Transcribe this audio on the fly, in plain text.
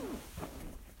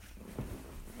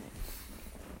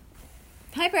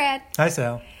Hi, Brad. Hi,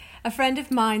 Sal. A friend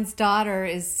of mine's daughter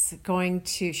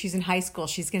she's in high school.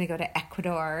 She's going to go to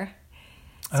Ecuador.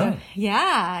 So,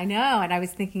 yeah, I know. And I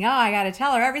was thinking, I got to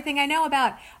tell her everything I know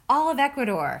about all of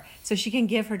Ecuador so she can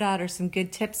give her daughter some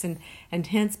good tips and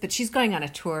hints. But she's going on a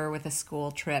tour with a school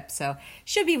trip, so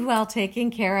she'll be well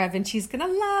taken care of, and she's going to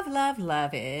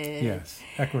love it. Yes,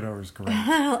 Ecuador is great.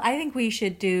 I think we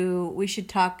should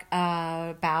talk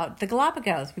about the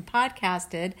Galapagos. We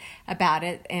podcasted about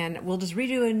it, and we'll just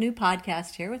redo a new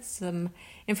podcast here with some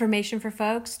information for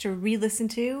folks to re-listen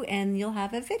to, and you'll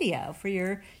have a video for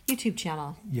your YouTube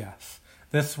channel. Yes.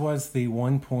 This was the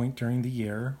one point during the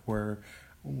year where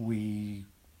we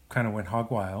kind of went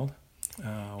hog wild.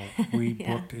 We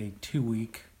booked a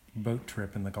 2-week boat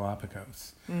trip in the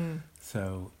Galapagos.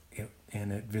 So it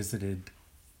visited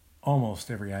almost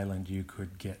every island you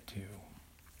could get to.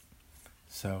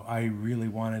 So I really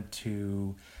wanted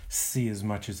to see as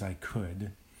much as I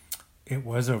could. It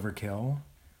was overkill.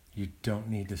 You don't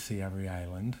need to see every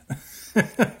island.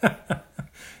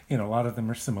 A lot of them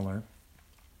are similar.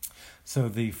 So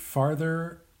the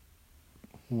farther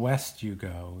west you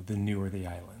go, the newer the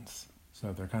islands.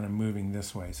 So they're kind of moving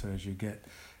this way. So as you get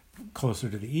closer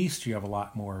to the east, you have a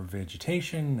lot more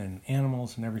vegetation and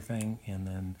animals and everything. And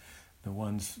then the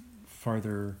ones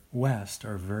farther west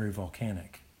are very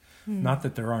volcanic. Not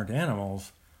that there aren't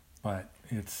animals, but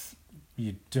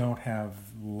you don't have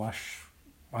lush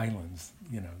islands.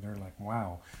 They're like,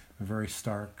 wow, very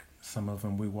stark. Some of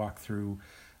them we walked through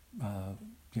a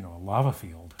lava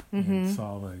field and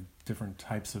saw the different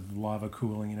types of lava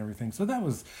cooling and everything. So that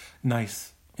was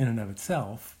nice in and of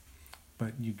itself.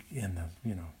 But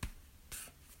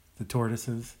the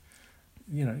tortoises,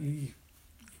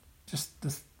 just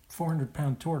this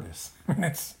 400-pound tortoise.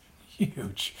 It's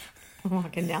huge.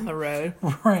 Walking down the road.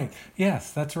 Right.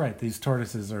 Yes, that's right. These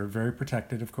tortoises are very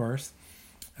protected, of course.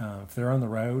 If they're on the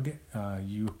road,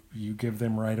 you give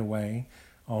them right away.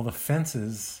 All the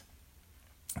fences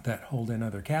that hold in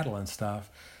other cattle and stuff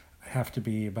have to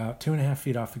be about 2.5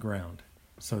 feet off the ground,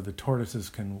 so the tortoises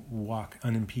can walk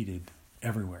unimpeded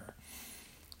everywhere.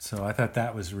 So I thought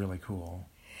that was really cool.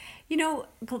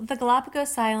 The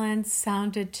Galapagos Islands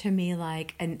sounded to me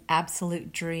like an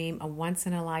absolute dream, a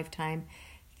once-in-a-lifetime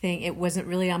thing. It wasn't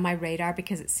really on my radar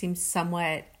because it seemed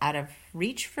somewhat out of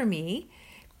reach for me,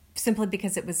 simply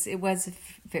because it was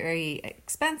very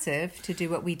expensive to do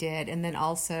what we did. And then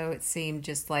also it seemed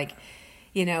just like,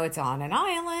 it's on an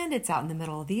island, it's out in the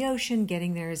middle of the ocean,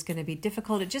 getting there is going to be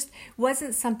difficult. It just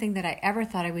wasn't something that I ever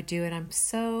thought I would do. And I'm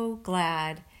so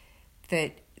glad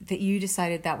that you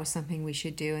decided that was something we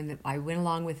should do, and that I went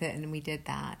along with it, and we did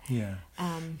that. Yeah.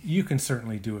 You can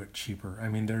certainly do it cheaper. I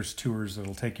mean, there's tours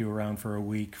that'll take you around for a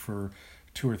week for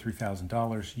 $2,000 or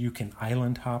 $3,000. You can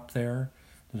island hop there.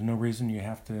 There's no reason you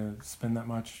have to spend that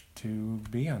much to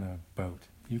be on a boat.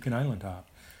 You can island hop.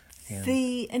 And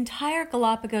the entire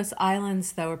Galapagos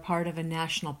Islands, though, are part of a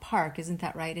national park. Isn't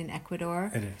that right, in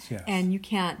Ecuador? It is, yes. And you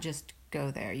can't just go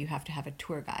there. You have to have a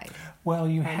tour guide. Well, or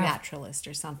a naturalist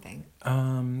or something.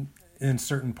 In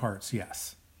certain parts,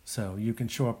 yes. So you can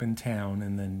show up in town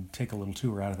and then take a little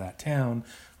tour out of that town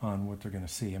on what they're going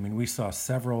to see. I mean, we saw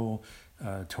several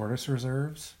tortoise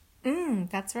reserves.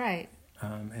 That's right.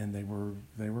 And they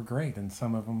were great. And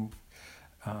some of them,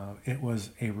 it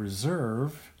was a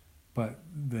reserve, but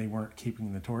they weren't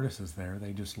keeping the tortoises there.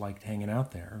 They just liked hanging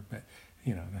out there. But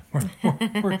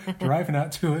we're driving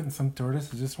out to it, and some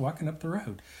tortoise is just walking up the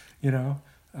road.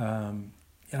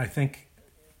 I think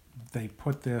they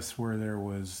put this where there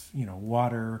was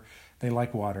water. They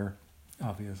like water,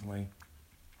 obviously.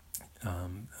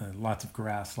 Lots of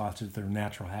grass, lots of their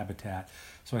natural habitat.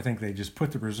 So I think they just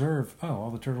put the reserve. All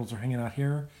the turtles are hanging out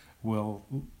here. We'll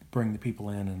bring the people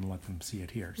in and let them see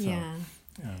it here. So, yeah.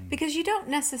 Because you don't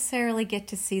necessarily get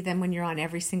to see them when you're on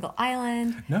every single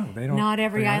island. No, they don't. Not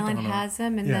every island has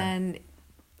them, and then,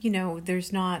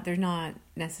 they're not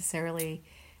necessarily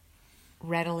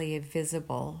readily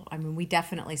visible. I mean, we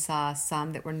definitely saw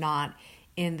some that were not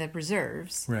in the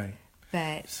reserves, right?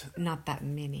 But not that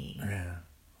many. Yeah.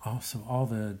 Also, all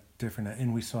the different,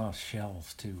 and we saw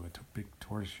shells too, big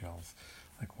tortoise shells.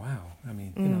 Like, wow. I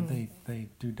mean, they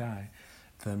do die.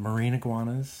 The marine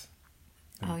iguanas.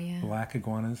 Black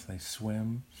iguanas, they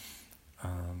swim.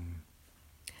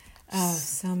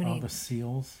 So many. All the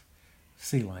seals,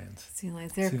 sea lions.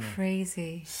 They're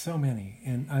crazy. So many.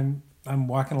 And I'm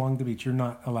walking along the beach. You're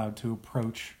not allowed to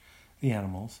approach the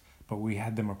animals, but we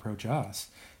had them approach us.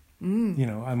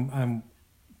 I'm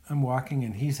walking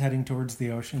and he's heading towards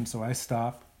the ocean, so I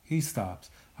stop. He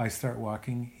stops. I start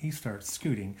walking, he starts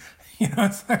scooting.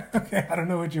 It's like, okay, I don't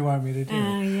know what you want me to do.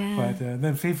 Yeah. But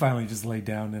then he finally just laid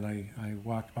down, and I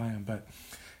walked by him. But,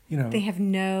 they have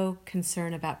no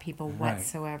concern about people Right.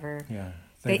 whatsoever. Yeah,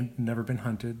 they've never been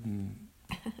hunted, and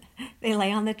They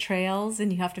lay on the trails,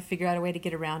 and you have to figure out a way to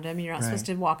get around them. You're not supposed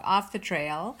to walk off the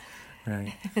trail.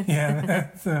 right,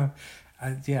 yeah. So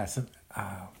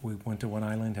we went to one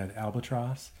island, had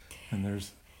albatross, and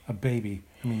there's a baby.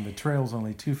 I mean, the trail's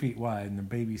only 2 feet wide, and the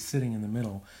baby's sitting in the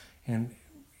middle, and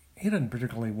he doesn't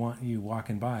particularly want you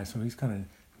walking by, so he's kind of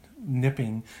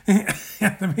nipping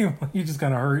at the people. You just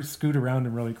kind of scoot around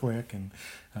him really quick, and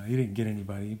he didn't get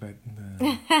anybody, but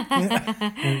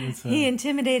it was, He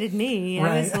intimidated me.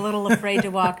 Right. I was a little afraid to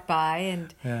walk by,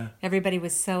 and yeah, everybody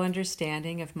was so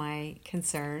understanding of my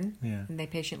concern, yeah, and they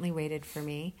patiently waited for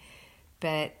me.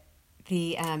 But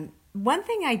the one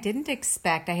thing I didn't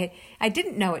expect, I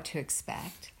didn't know what to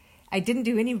expect. I didn't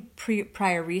do any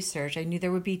prior research. I knew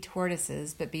there would be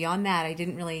tortoises, but beyond that, I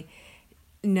didn't really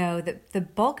know that the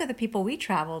bulk of the people we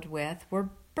traveled with were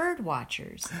bird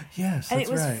watchers. yes, And that's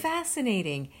it was right.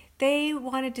 fascinating. They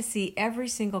wanted to see every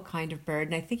single kind of bird,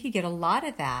 and I think you get a lot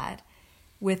of that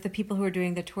with the people who are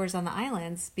doing the tours on the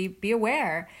islands. Be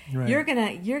aware. Right. You're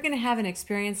gonna have an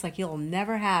experience like you'll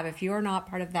never have if you're not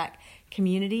part of that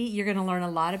community. You're gonna learn a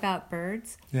lot about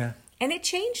birds. Yeah, And it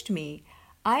changed me.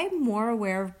 I'm more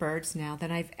aware of birds now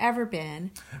than I've ever been.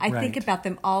 I think Right. about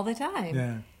them all the time.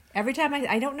 yeah. Every time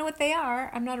I don't know what they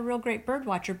are. I'm not a real great bird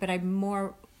watcher, but I'm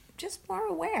more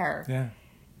aware. Yeah,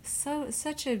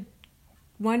 Such a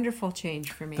wonderful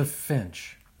change for me. the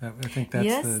finch. I think that's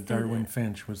Yes, the Darwin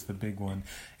finch was the big one,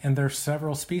 and there's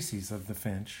several species of the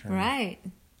finch. Right.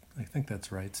 I think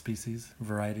that's right. Species,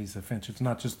 varieties of finch. It's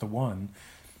not just the one.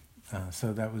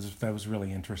 So that was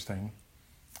really interesting.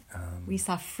 We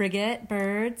saw frigate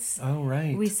birds. Oh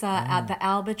right. We saw the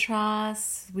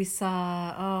albatross. We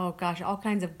saw, all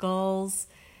kinds of gulls,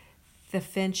 the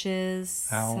finches,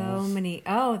 Owls. so many.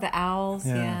 Oh, the owls,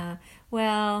 Yeah. yeah.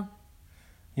 Well,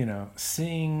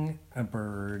 Seeing a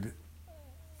bird.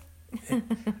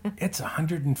 It's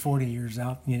 140 years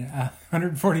out,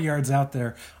 140 yards out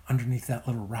there underneath that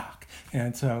little rock.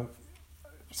 And so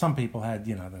some people had,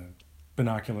 the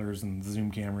binoculars and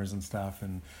zoom cameras and stuff,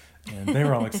 and they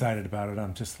were all excited about it.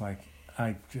 I'm just like,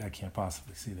 I can't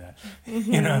possibly see that.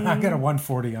 I got a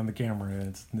 140 on the camera,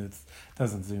 and it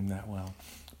doesn't zoom that well.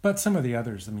 But some of the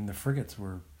others, the frigates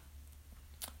were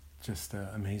just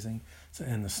amazing. So,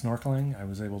 and the snorkeling, I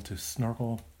was able to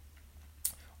snorkel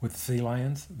with sea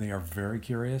lions. They are very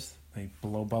curious. They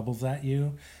blow bubbles at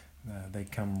you. They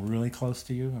come really close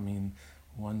to you.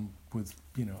 One was,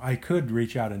 I could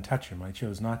reach out and touch him. I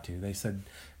chose not to. They said,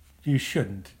 you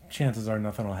shouldn't. Chances are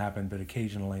nothing will happen, but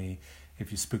occasionally,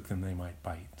 if you spook them, they might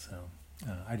bite. So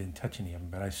I didn't touch any of them,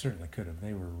 but I certainly could have.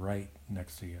 They were right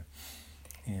next to you.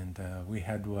 And we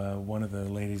had one of the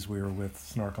ladies we were with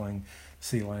snorkeling,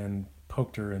 sea lion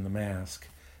poked her in the mask.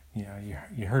 Yeah,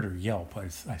 you heard her yelp. I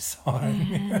saw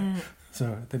it.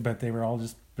 But they were all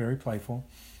just very playful,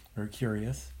 very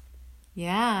curious.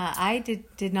 yeah, I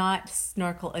did not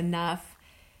snorkel enough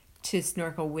to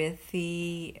snorkel with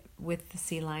the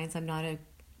sea lions. I'm not a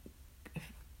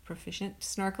proficient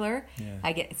snorkeler. Yeah.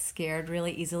 I get scared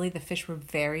really easily. The fish were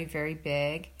very, very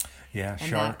big. Yeah, And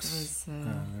sharks. that was,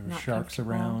 There were not sharks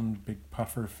comfortable. around, big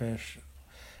puffer fish.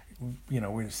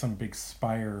 With some big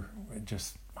spire,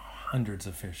 just hundreds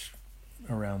of fish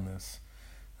around this.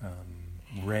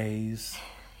 Rays.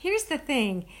 Here's the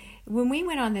thing. When we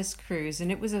went on this cruise,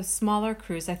 and it was a smaller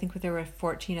cruise, I think there were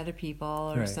 14 other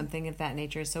people or Right. something of that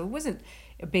nature. So it wasn't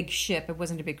a big ship. It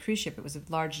wasn't a big cruise ship. It was a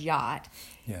large yacht.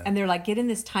 Yeah. And they're like, get in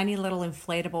this tiny little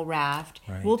inflatable raft.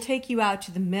 Right. We'll take you out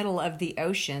to the middle of the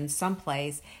ocean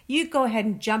someplace. You go ahead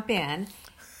and jump in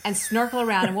and snorkel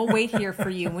around, and we'll wait here for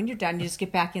you. And when you're done, you just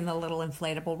get back in the little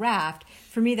inflatable raft.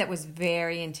 For me, that was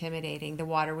very intimidating. The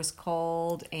water was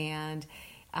cold, and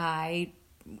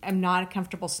I'm not a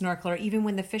comfortable snorkeler, even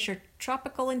when the fish are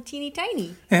tropical and teeny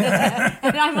tiny,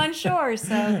 and I'm unsure.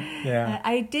 So Yeah.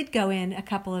 I did go in a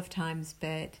couple of times,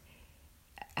 but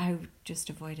I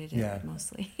just avoided it Yeah.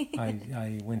 mostly.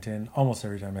 I went in almost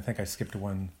every time. I think I skipped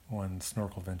one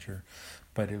snorkel venture,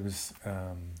 but it was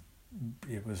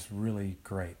really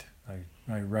great.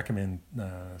 I recommend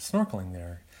snorkeling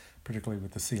there, particularly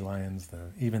with the sea lions,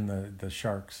 even the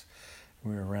sharks.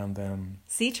 We were around them.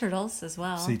 Sea turtles as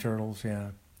well. Sea turtles,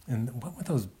 yeah. And what were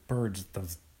those birds?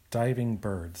 Those diving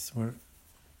birds?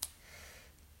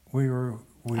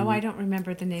 I don't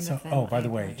remember the name of them. Oh, by I the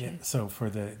way, apologize. so for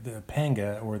the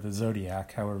panga or the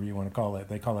zodiac, however you want to call it,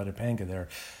 they call it a panga there.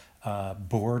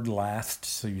 board last,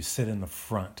 so you sit in the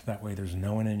front. That way there's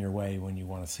no one in your way when you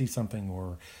want to see something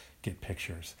or get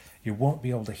pictures. You won't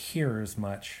be able to hear as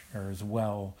much or as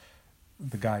well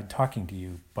the guide talking to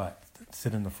you, but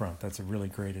sit in the front. That's a really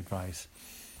great advice.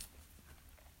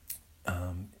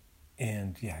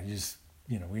 And yeah,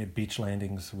 we had beach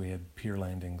landings, we had pier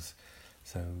landings.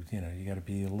 So, you got to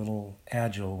be a little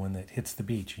agile when it hits the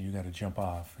beach and you got to jump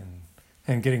off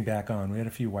and getting back on. We had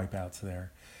a few wipeouts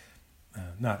there.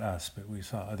 Not us, but we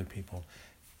saw other people.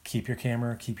 Keep your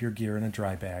camera, keep your gear in a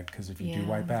dry bag, because if you do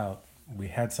wipe out, we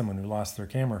had someone who lost their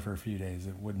camera for a few days.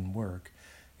 It wouldn't work.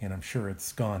 And I'm sure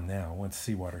it's gone now once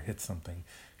seawater hits something.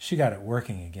 She got it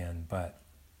working again, but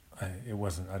I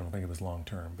don't think it was long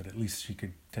term, but at least she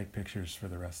could take pictures for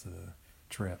the rest of the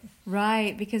trip.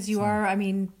 Right, because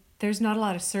there's not a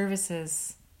lot of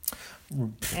services.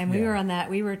 And we were on that,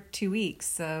 we were 2 weeks,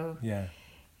 so. Yeah.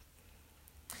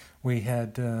 We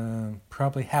had,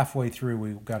 probably halfway through,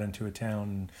 we got into a town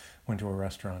and went to a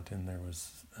restaurant, and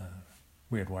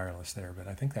we had wireless there, but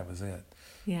I think that was it.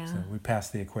 Yeah. So we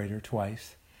passed the equator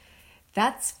twice.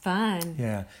 That's fun.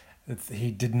 Yeah.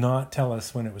 He did not tell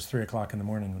us when it was 3:00 in the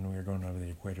morning when we were going over the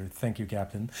equator. Thank you,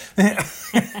 Captain.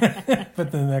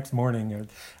 But the next morning, at,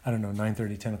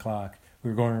 9:30, 10 o'clock, we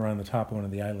were going around the top of one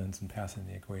of the islands and passing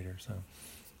the equator. So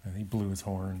he blew his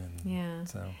horn.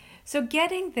 So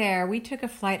getting there, we took a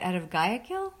flight out of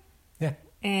Guayaquil. Yeah.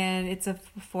 And it's a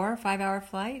 4 or 5 hour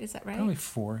flight. Is that right? Probably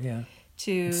 4, yeah.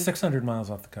 It's 600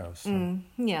 miles off the coast. So.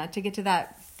 To get to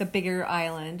the bigger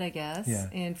island, I guess. Yeah.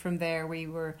 And from there we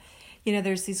were,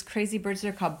 there's these crazy birds that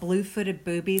are called blue-footed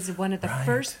boobies. One of the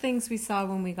first things we saw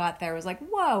when we got there was like,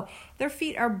 whoa, their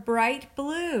feet are bright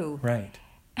blue. Right.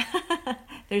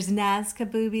 There's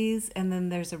Nazca boobies, and then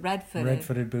there's a red-footed.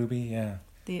 Red-footed booby, yeah.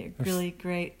 They're really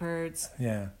great birds.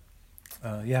 Yeah.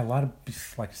 A lot of,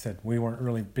 like I said, we weren't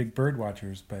really big bird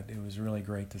watchers, but it was really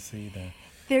great to see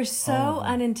They're so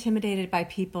unintimidated by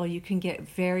people. You can get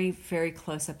very, very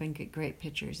close up and get great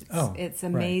pictures. It's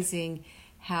amazing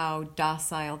how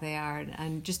docile they are,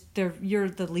 and just you're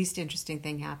the least interesting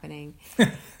thing happening.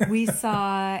 We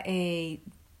saw a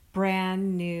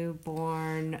brand new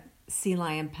born sea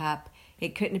lion pup.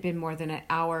 It couldn't have been more than an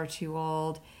hour or two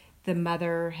old. The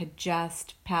mother had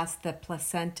just passed the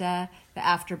placenta, the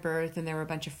afterbirth, and there were a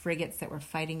bunch of frigates that were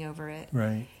fighting over it.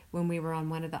 Right. When we were on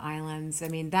one of the islands. I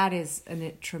mean, that is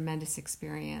a tremendous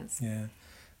experience. Yeah.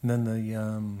 And then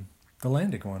the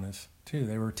land iguanas, too.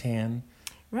 They were tan.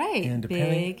 Right. And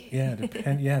big. Yeah,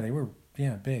 they were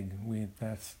big.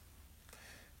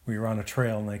 We were on a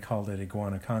trail, and they called it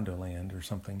Iguanacondo Land or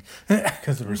something,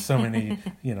 because there were so many,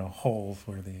 holes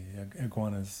where the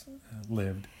iguanas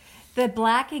lived. The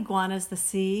black iguanas, the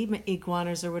sea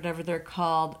iguanas or whatever they're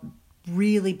called,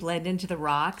 really blend into the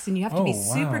rocks, and you have to be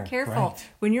super careful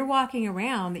when you're walking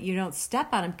around that you don't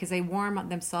step on them, because they warm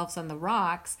themselves on the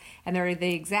rocks, and they're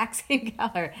the exact same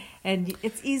color, and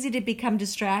it's easy to become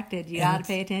distracted. You got to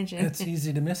pay attention. It's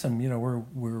easy to miss them.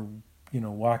 We're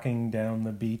walking down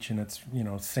the beach, and it's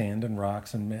sand and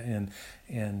rocks, and then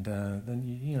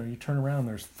you turn around,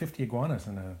 there's 50 iguanas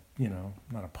in a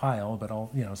not a pile, but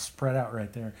all spread out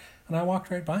right there, and I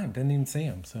walked right by them, didn't even see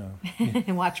them. So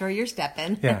and watch where you're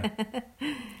stepping. Yeah.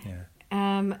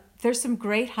 There's some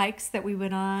great hikes that we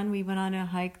went on. We went on a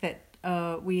hike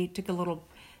that we took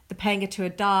the panga to a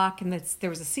dock, and there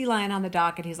was a sea lion on the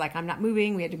dock, and he's like, I'm not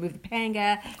moving. We had to move the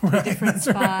panga to a different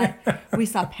spot. Right. We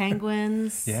saw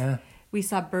penguins. Yeah. We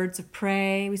saw birds of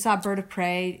prey. We saw a bird of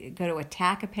prey go to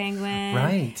attack a penguin.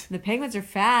 Right. The penguins are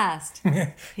fast.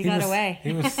 He got away.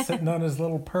 He was sitting on his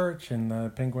little perch, and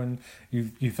the penguin,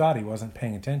 you thought he wasn't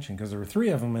paying attention, because there were 3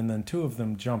 of them, and then 2 of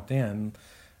them jumped in,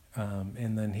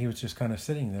 and then he was just kind of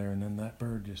sitting there, and then that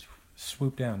bird just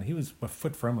swooped down. He was a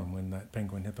foot from him when that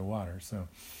penguin hit the water. So.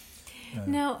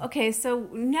 So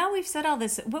now we've said all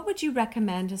this. What would you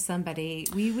recommend to somebody?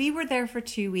 We were there for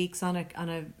 2 weeks on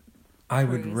a I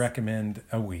would recommend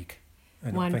a week.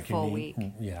 One full week.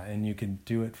 Yeah, and you can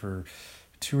do it for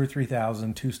 2,000 or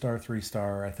 3,000, 2-star,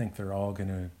 3-star. I think they're all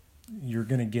you're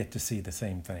gonna get to see the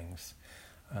same things.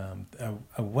 A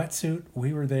wetsuit.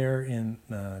 We were there in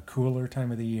cooler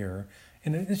time of the year,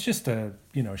 and it's just a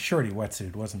shorty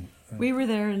wetsuit. Wasn't. We were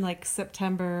there in like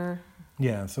September.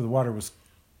 Yeah, so the water was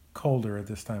colder at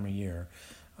this time of year.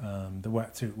 The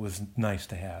wetsuit was nice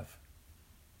to have.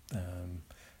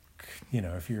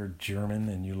 If you're German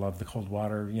and you love the cold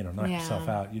water, knock yourself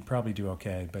out. You'd probably do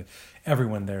okay. But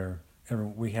everyone there,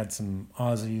 we had some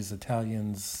Aussies,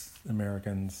 Italians,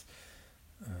 Americans.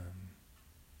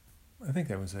 I think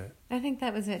that was it. I think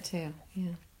that was it too.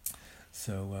 Yeah.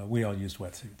 So we all used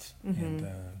wetsuits, and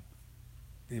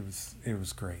it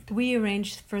was great. We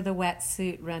arranged for the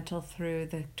wetsuit rental through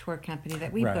the tour company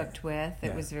that we Right. booked with. It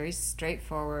Yeah. was very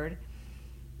straightforward.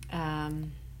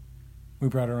 We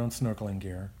brought our own snorkeling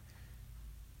gear,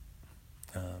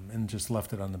 and just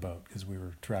left it on the boat because we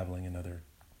were traveling another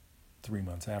 3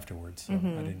 months afterwards. So I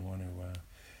didn't want to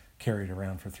carry it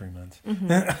around for 3 months.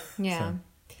 Yeah. So,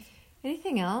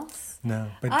 Anything else? no,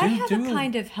 but I have a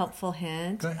kind of helpful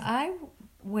hint. Go ahead. I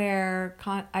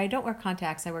don't wear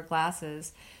contacts. I wear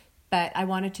glasses, but I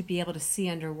wanted to be able to see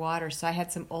underwater. So I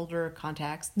had some older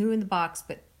contacts, new in the box,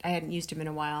 but I hadn't used them in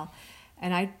a while.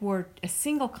 And I wore a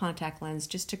single contact lens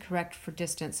just to correct for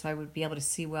distance, so I would be able to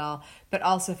see well. But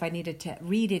also, if I needed to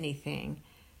read anything,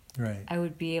 right. I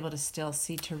would be able to still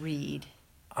see to read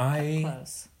I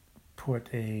close. put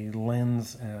a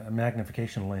lens, a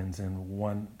magnification lens, in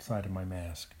one side of my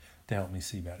mask to help me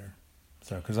see better.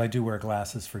 So, because I do wear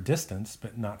glasses for distance,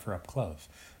 but not for up close.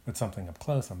 But something up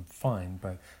close, I'm fine.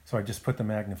 But so I just put the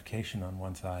magnification on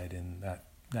one side, and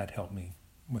that helped me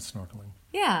with snorkeling.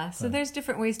 Yeah, so there's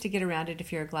different ways to get around it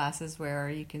if you're a glasses wearer.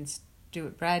 You can do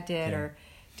what Brad did, Yeah. or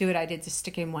do what I did, just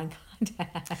stick in one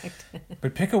contact.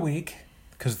 But pick a week,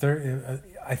 because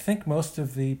I think most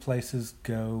of the places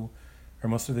go, or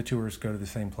most of the tours go to the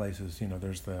same places. You know,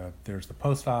 there's the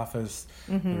post office,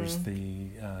 there's the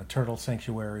turtle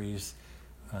sanctuaries.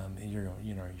 You're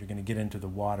going to get into the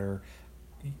water.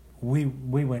 We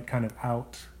went kind of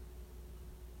out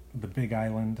the big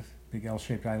island, big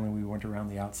L-shaped island. We went around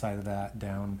the outside of that,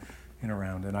 down and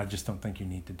around, and I just don't think you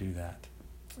need to do that.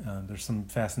 There's some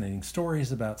fascinating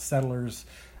stories about settlers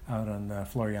out on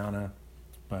Floriana,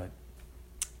 but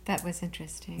That was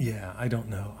interesting. yeah, I don't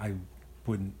know.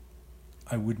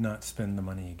 I would not spend the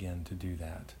money again to do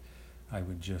that. I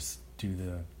would just do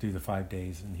the 5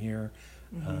 days in here.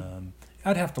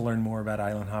 I'd have to learn more about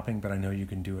island hopping, but I know you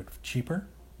can do it cheaper.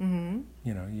 You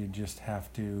know, you just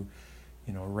have to,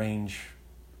 arrange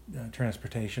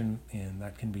transportation, and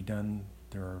that can be done.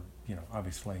 There are,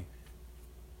 obviously,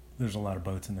 there's a lot of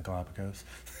boats in the Galapagos,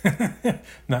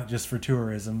 not just for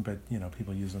tourism, but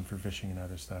people use them for fishing and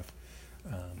other stuff.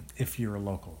 If you're a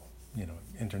local,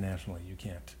 internationally, you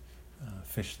can't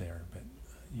fish there, but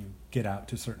you get out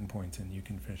to certain points and you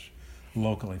can fish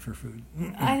locally for food.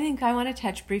 I think I want to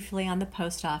touch briefly on the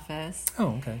post office.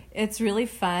 Oh, okay. It's really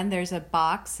fun. There's a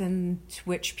box in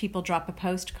which people drop a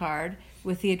postcard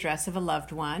with the address of a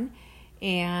loved one,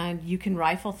 and you can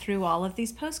rifle through all of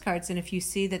these postcards, and if you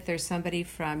see that there's somebody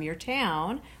from your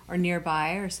town or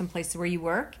nearby or someplace where you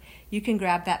work, you can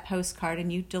grab that postcard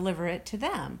and you deliver it to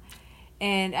them.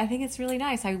 And I think it's really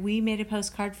nice. We made a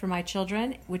postcard for my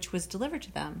children, which was delivered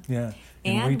to them. Yeah,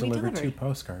 And we we delivered delivered. 2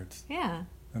 postcards. Yeah.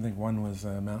 I think one was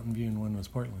Mountain View and one was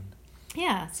Portland.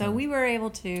 Yeah, so we were able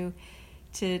to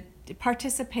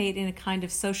participate in a kind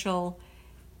of social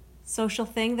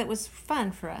thing that was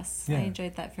fun for us. Yeah. I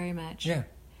enjoyed that very much. Yeah,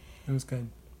 it was good.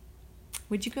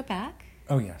 Would you go back?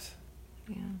 Oh, yes.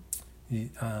 Yeah.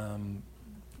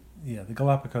 The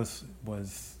Galapagos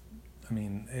was,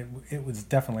 it was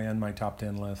definitely on my top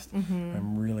 10 list.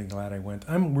 I'm really glad I went.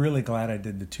 I'm really glad I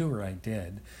did the tour I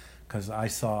did, because I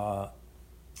saw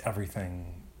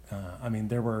everything.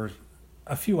 There were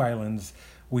a few islands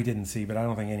we didn't see, but I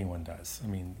don't think anyone does.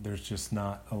 There's just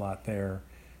not a lot there.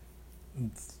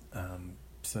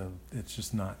 So it's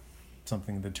just not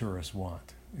something the tourists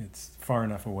want. It's far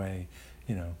enough away,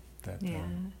 that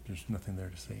there's nothing there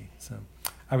to see. So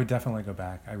I would definitely go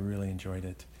back. I really enjoyed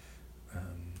it.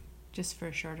 Just for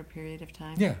a shorter period of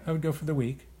time. Yeah, I would go for the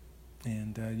week,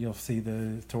 and you'll see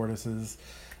the tortoises.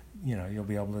 You'll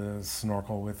be able to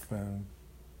snorkel with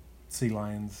sea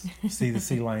lions, see the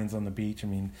sea lions on the beach.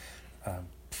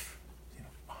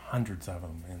 Hundreds of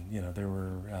them, and there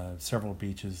were several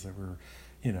beaches that were,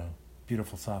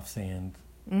 beautiful soft sand.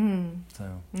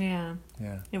 So Yeah.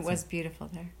 yeah, It was beautiful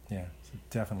there. yeah. So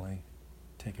definitely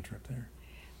take a trip there.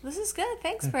 This is good.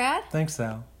 Thanks, Brad. Thanks,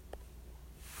 Sal.